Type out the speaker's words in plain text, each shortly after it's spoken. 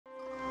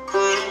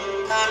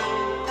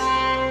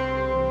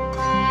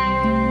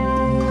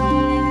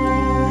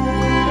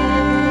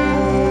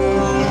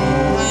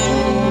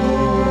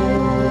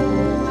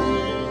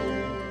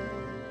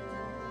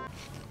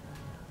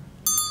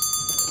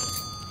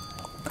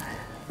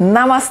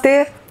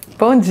Namastê!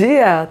 Bom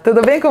dia!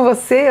 Tudo bem com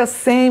você? Eu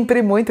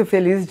sempre muito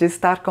feliz de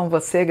estar com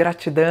você,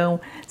 gratidão.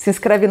 Se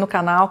inscreve no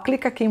canal,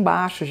 clica aqui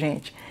embaixo,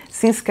 gente.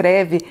 Se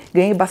inscreve,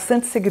 ganhei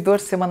bastante seguidor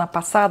semana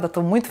passada,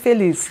 estou muito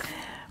feliz.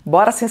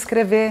 Bora se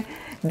inscrever,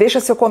 deixa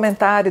seu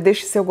comentário,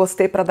 deixa seu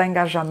gostei para dar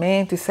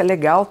engajamento, isso é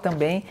legal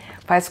também,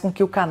 faz com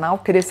que o canal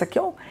cresça. Aqui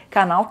é um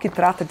canal que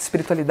trata de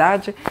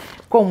espiritualidade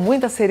com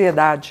muita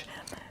seriedade.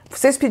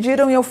 Vocês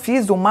pediram e eu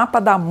fiz o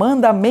mapa da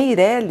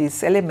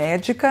Meireles, ela é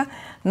médica,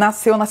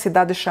 nasceu na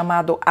cidade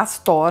chamada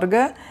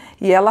Astorga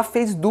e ela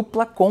fez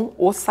dupla com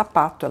o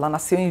sapato. Ela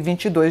nasceu em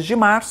 22 de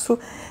março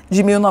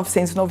de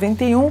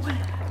 1991.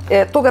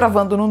 Tô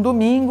gravando num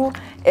domingo,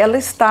 ela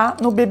está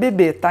no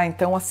BBB, tá?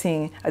 Então,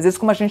 assim, às vezes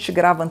como a gente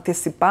grava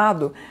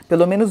antecipado,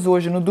 pelo menos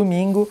hoje, no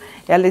domingo,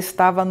 ela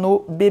estava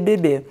no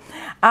BBB.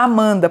 A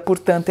Amanda,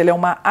 portanto, ela é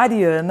uma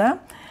ariana.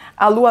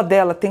 A lua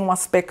dela tem um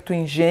aspecto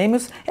em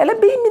Gêmeos, ela é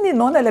bem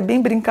meninona, ela é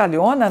bem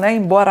brincalhona, né?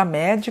 Embora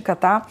médica,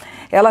 tá?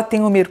 Ela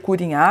tem o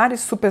Mercúrio em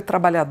Áries, super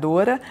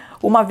trabalhadora,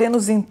 uma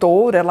Vênus em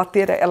Touro,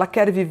 ela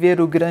quer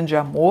viver o grande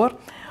amor,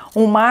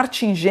 um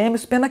Marte em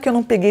Gêmeos, pena que eu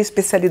não peguei a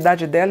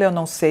especialidade dela, eu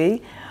não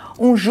sei,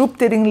 um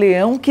Júpiter em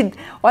Leão, que,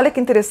 olha que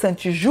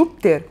interessante,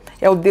 Júpiter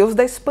é o deus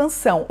da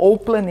expansão, ou o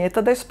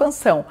planeta da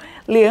expansão.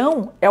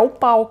 Leão é o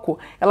palco,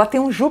 ela tem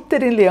um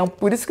Júpiter em Leão,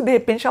 por isso que de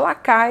repente ela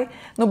cai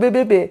no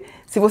BBB.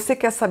 Se você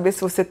quer saber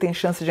se você tem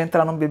chance de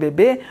entrar no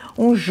BBB,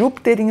 um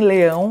Júpiter em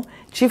Leão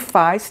te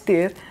faz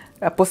ter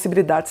a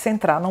possibilidade de você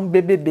entrar num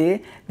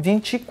BBB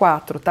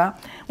 24, tá?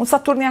 Um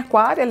Saturno em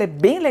Aquário, ela é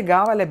bem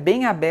legal, ela é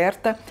bem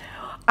aberta.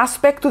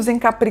 Aspectos em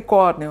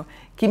Capricórnio,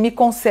 que me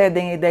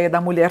concedem a ideia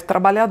da mulher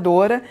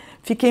trabalhadora,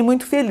 fiquei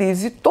muito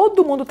feliz. E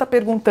todo mundo está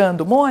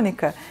perguntando,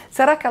 Mônica,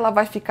 será que ela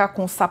vai ficar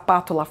com o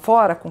sapato lá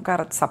fora, com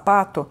cara de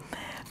sapato?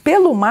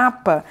 Pelo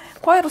mapa,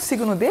 qual era o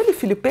signo dele,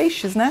 filho?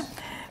 Peixes, né?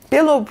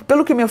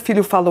 Pelo que meu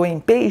filho falou em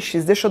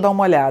Peixes, deixa eu dar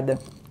uma olhada.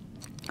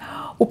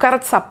 O cara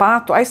de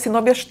sapato, esse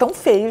nome eu acho tão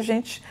feio,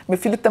 gente. Meu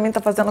filho também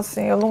está fazendo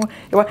assim,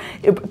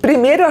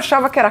 primeiro eu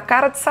achava que era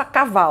cara de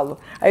cavalo.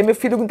 Aí meu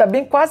filho, ainda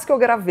bem, quase que eu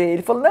gravei.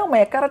 Ele falou, não, mãe,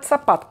 é cara de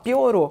sapato,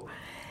 piorou.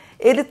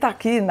 Ele está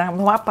aqui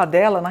no mapa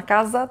dela, na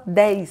casa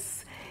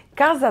 10.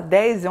 Casa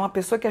 10 é uma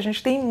pessoa que a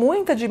gente tem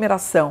muita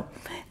admiração.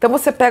 Então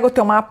você pega o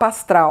teu mapa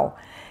astral.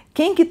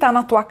 Quem que está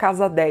na tua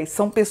casa 10?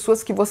 São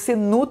pessoas que você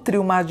nutre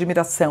uma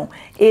admiração.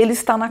 Ele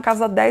está na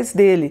casa 10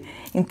 dele.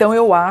 Então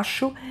eu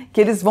acho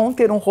que eles vão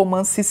ter um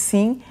romance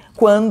sim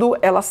quando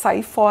ela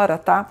sair fora,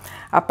 tá?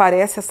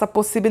 Aparece essa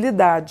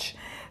possibilidade.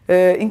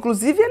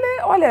 Inclusive,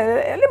 ela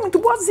é muito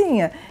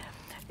boazinha.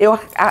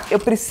 Eu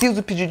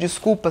preciso pedir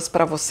desculpas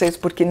para vocês,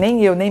 porque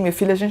nem eu, nem meu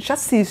filho, a gente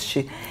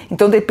assiste.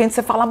 Então, de repente,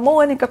 você fala,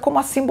 Mônica, como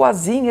assim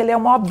boazinha? Ele é a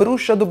maior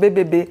bruxa do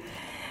BBB.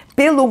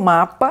 Pelo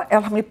mapa,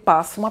 ela me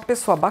passa uma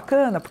pessoa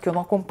bacana, porque eu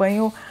não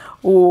acompanho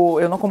o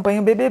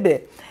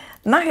BBB.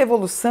 Na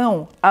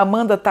Revolução, a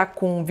Amanda está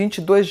com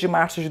 22 de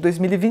março de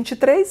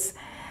 2023,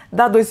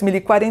 dá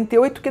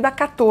 2048, que dá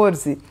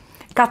 14.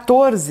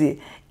 14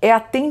 é a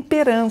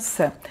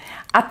temperança.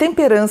 A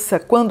temperança,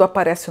 quando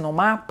aparece no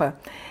mapa,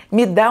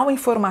 me dá um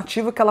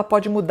informativo que ela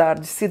pode mudar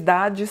de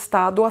cidade,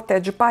 estado ou até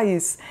de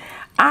país.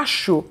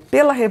 Acho,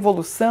 pela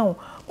Revolução,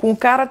 com o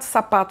cara de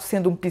sapato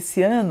sendo um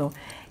pisciano,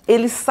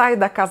 ele sai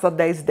da casa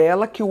 10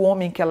 dela, que o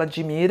homem que ela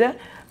admira,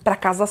 para a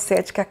casa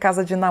 7, que é a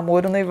casa de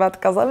namoro, noivado e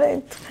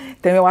casamento.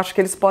 Então eu acho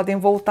que eles podem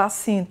voltar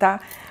sim,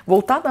 tá?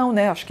 Voltar não,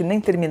 né? Acho que nem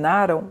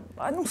terminaram.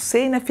 Não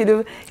sei, né,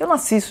 filho? Eu não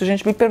assisto,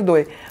 gente, me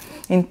perdoe.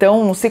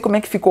 Então, não sei como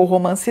é que ficou o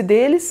romance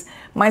deles,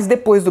 mas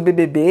depois do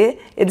BBB,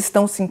 eles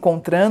estão se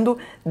encontrando,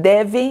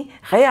 devem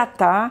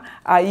reatar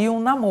aí um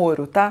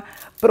namoro, tá?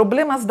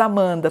 Problemas da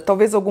Amanda,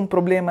 talvez algum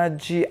problema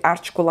de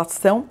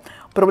articulação,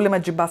 problema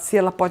de bacia,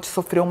 ela pode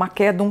sofrer uma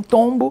queda, um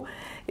tombo,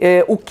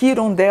 o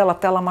quirón dela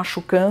está ela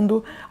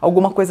machucando,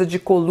 alguma coisa de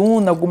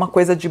coluna, alguma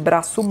coisa de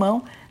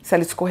braço-mão, se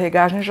ela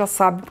escorregar a gente já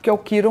sabe porque é o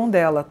quirón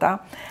dela, tá?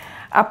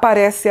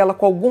 Aparece ela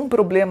com algum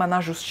problema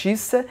na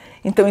justiça,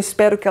 então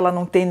espero que ela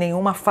não tenha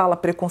nenhuma fala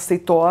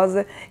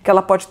preconceituosa, que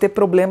ela pode ter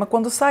problema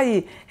quando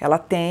sair. Ela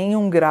tem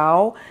um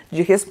grau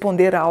de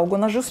responder algo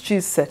na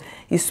justiça.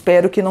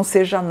 Espero que não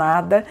seja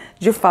nada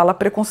de fala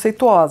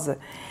preconceituosa.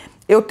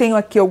 Eu tenho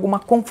aqui alguma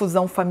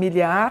confusão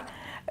familiar,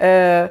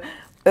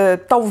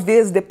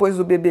 talvez depois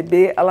do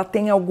BBB ela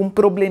tenha algum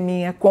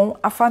probleminha com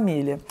a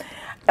família.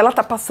 Ela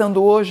está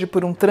passando hoje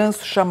por um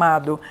trânsito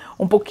chamado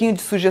um pouquinho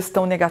de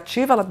sugestão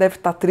negativa, ela deve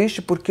estar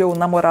triste porque o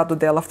namorado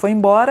dela foi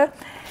embora.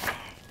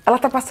 Ela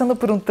está passando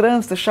por um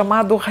trânsito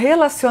chamado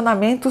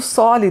relacionamentos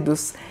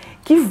sólidos,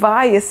 que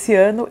vai esse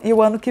ano e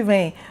o ano que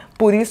vem.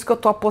 Por isso que eu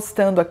estou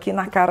apostando aqui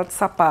na cara de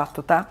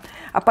sapato, tá?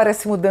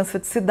 Aparece mudança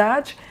de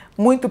cidade,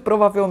 muito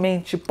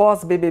provavelmente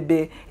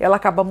pós-BBB ela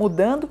acaba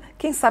mudando,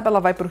 quem sabe ela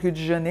vai para o Rio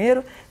de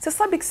Janeiro. Você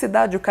sabe que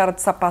cidade o cara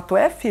de sapato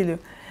é, filho?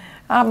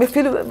 Ah, meu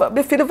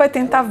filho vai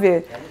tentar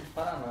ver. Ela é do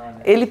Paraná,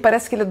 né? Ele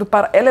parece que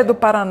ela é do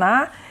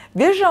Paraná.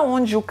 Veja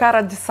onde o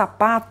cara de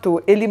sapato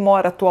ele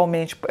mora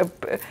atualmente.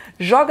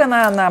 Joga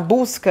na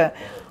busca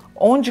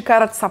onde o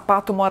cara de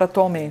sapato mora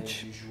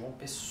atualmente. Ele é de João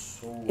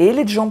Pessoa. Ele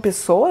é de João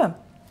Pessoa?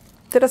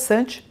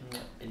 Interessante.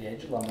 Ele é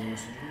de lá, mas não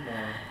sei de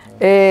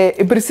lá.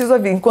 Eu preciso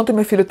ver, enquanto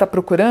meu filho está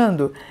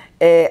procurando,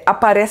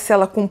 aparece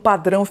ela com um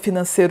padrão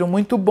financeiro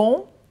muito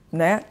bom,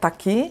 né? Tá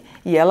aqui,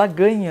 e ela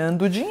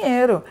ganhando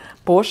dinheiro.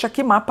 Poxa,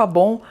 que mapa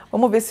bom.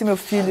 Vamos ver se meu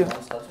filho...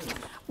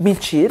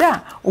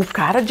 Mentira! O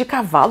cara de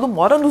cavalo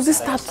mora nos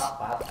Estados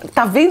Unidos.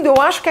 Tá vendo? Eu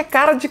acho que é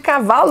cara de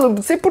cavalo,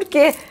 não sei por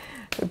quê.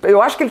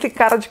 Eu acho que ele tem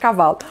cara de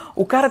cavalo.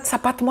 O cara de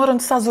sapato mora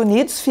nos Estados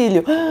Unidos,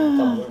 filho.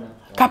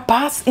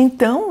 Capaz?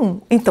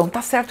 Então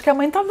tá certo que a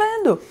mãe tá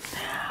vendo.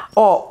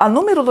 Ó, a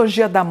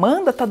numerologia da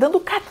Amanda tá dando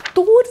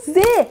 14.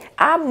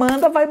 A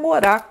Amanda vai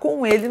morar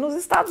com ele nos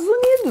Estados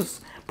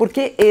Unidos,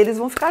 porque eles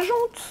vão ficar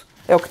juntos.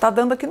 É o que tá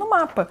dando aqui no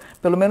mapa,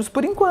 pelo menos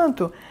por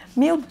enquanto.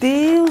 Meu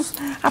Deus,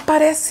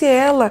 aparece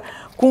ela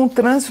com um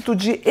trânsito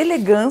de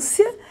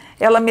elegância,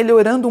 ela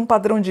melhorando um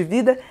padrão de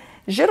vida.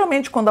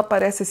 Geralmente, quando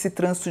aparece esse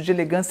trânsito de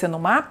elegância no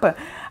mapa,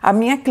 a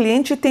minha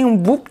cliente tem um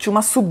boost,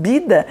 uma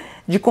subida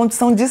de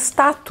condição de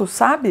status,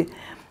 sabe?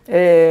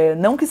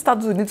 Não que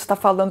Estados Unidos está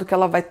falando que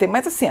ela vai ter,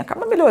 mas assim,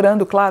 acaba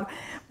melhorando, claro.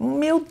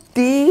 Meu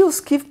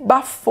Deus, que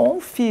bafom,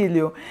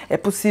 filho! É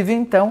possível,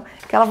 então,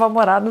 que ela vá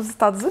morar nos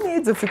Estados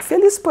Unidos. Eu fico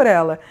feliz por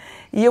ela.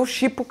 E eu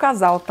shippo o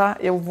casal, tá?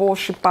 Eu vou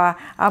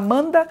shippar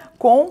Amanda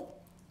com...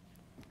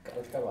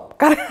 Cara de cavalo.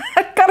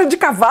 Cara de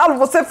cavalo,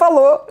 você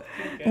falou.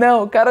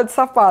 Não, cara de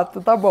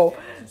sapato, tá bom.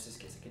 Mas não se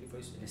esqueça que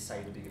ele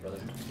saiu do Big Brother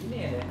junto com o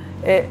Guimê,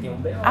 né? Tem um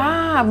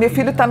BO. Meu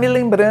filho tá me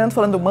lembrando,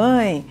 falando,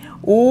 mãe,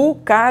 o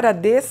cara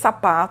de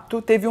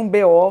sapato teve um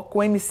BO com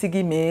o MC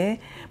Guimê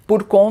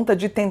por conta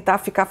de tentar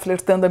ficar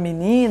flertando a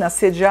menina,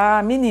 assediar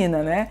a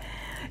menina, né?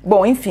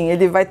 Bom, enfim,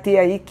 ele vai ter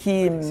aí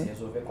que...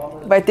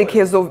 Vai ter que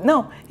resolver...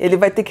 Não, ele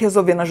vai ter que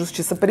resolver na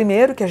justiça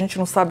primeiro, que a gente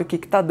não sabe o que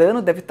tá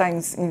dando, deve estar em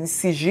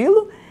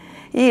sigilo.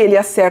 E ele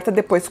acerta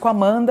depois com a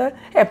Amanda.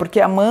 Porque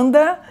a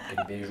Amanda...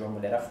 Ele beijou a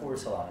mulher à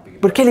força lá.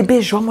 Porque ele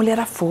beijou a mulher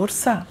à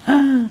força.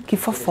 Que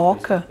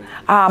fofoca.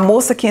 A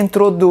moça que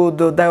entrou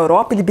da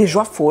Europa, ele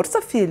beijou à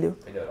força, filho.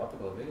 Foi da Europa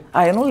que ela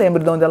veio? Eu não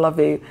lembro de onde ela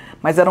veio.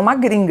 Mas era uma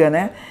gringa,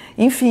 né?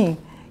 Enfim...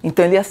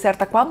 Então ele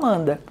acerta com a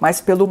Amanda, mas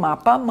pelo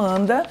mapa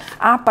Amanda,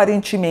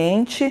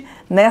 aparentemente,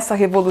 nessa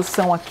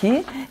revolução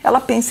aqui,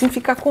 ela pensa em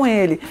ficar com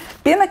ele.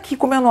 Pena que,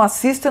 como eu não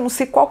assisto, eu não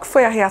sei qual que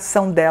foi a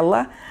reação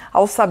dela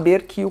ao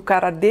saber que o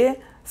cara de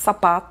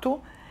sapato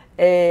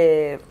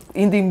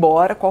indo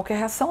embora, qual que é a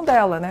reação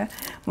dela, né?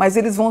 Mas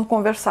eles vão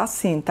conversar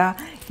sim, tá?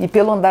 E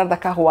pelo andar da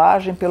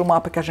carruagem, pelo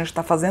mapa que a gente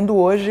está fazendo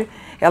hoje,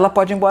 ela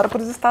pode ir embora para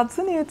os Estados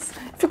Unidos.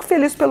 Fico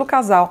feliz pelo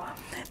casal.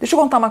 Deixa eu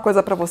contar uma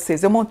coisa para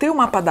vocês. Eu montei o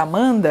mapa da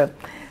Amanda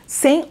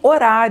sem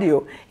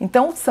horário.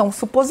 Então, são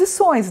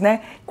suposições,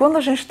 né? Quando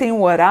a gente tem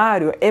um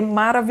horário, é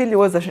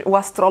maravilhoso. O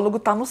astrólogo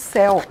está no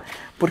céu,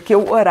 porque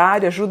o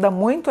horário ajuda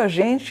muito a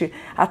gente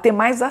a ter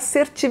mais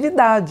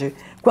assertividade.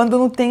 Quando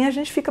não tem, a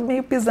gente fica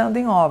meio pisando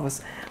em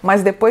ovos.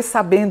 Mas depois,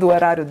 sabendo o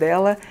horário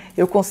dela,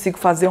 eu consigo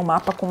fazer um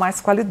mapa com mais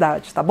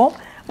qualidade, tá bom?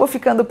 Vou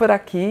ficando por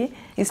aqui.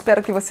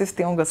 Espero que vocês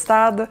tenham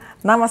gostado.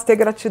 Namastê,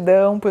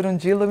 gratidão por um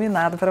dia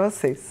iluminado para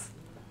vocês.